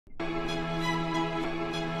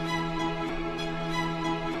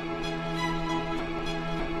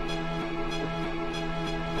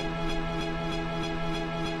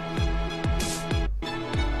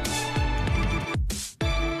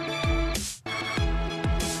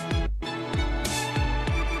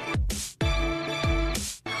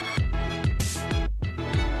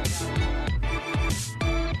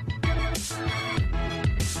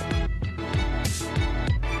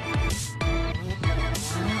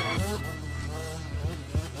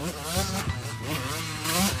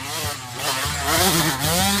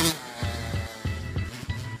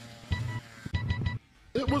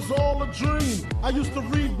dream. I used to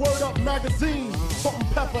read Word Up magazine, Salt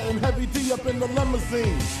and Pepper and Heavy D up in the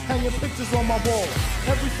limousine, hanging pictures on my wall.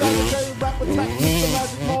 Every Saturday, rap attack, Mr.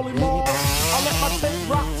 Magic Molly Mall. I let my tape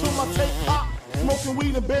rock till my tape pop. Smoking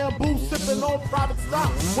weed and bamboo, sipping on private stock.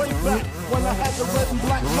 Way back when I had the red and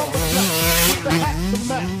black lumberjack with the hat to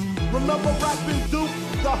match. Remember rapping Duke?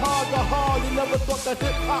 The hard. You never thought that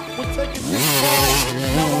hip hop would take it this far.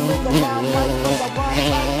 Now I'm in the limelight, cause I rhyme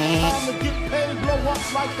like time to get paid, blow up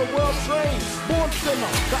like the world trade. Born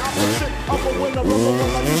sinner, the opposite of a winner. Remember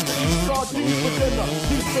when I used to eat sardines for dinner?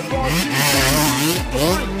 Pizza, raw cheese, the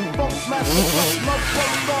free, funk master, love,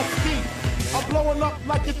 star ski. I'm blowing up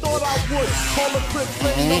like you thought I would. Call a crib,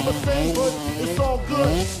 same number, same hood. It's all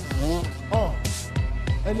good.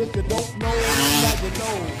 And if you don't know, now you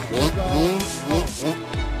know.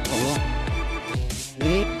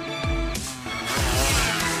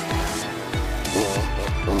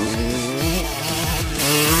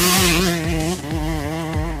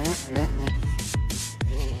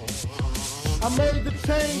 I made the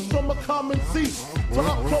change from a common seat to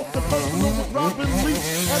up close to personal with Robin Lee.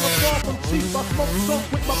 And I'm far from cheap. I smoke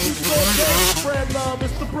stuff with my people all day. Spread love,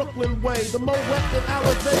 it's the Brooklyn way. The Moet and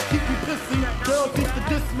Alizé keep me pissy. Girls used to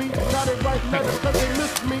diss me. Now they write letters cause they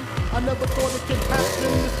miss me. I never thought it could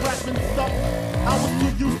happen, this rapping stuff. I was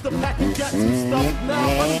too used to packing gats and stuff. Now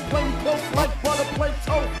I'm playing close like butter play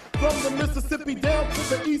toast. From the Mississippi down to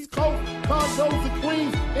the East Coast. Condos in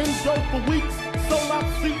Queens, in dope for weeks. Sold out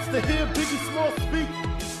seats to hear Biggie Small speak.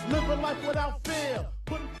 Living life without fear.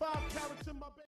 Putting 5 carats in my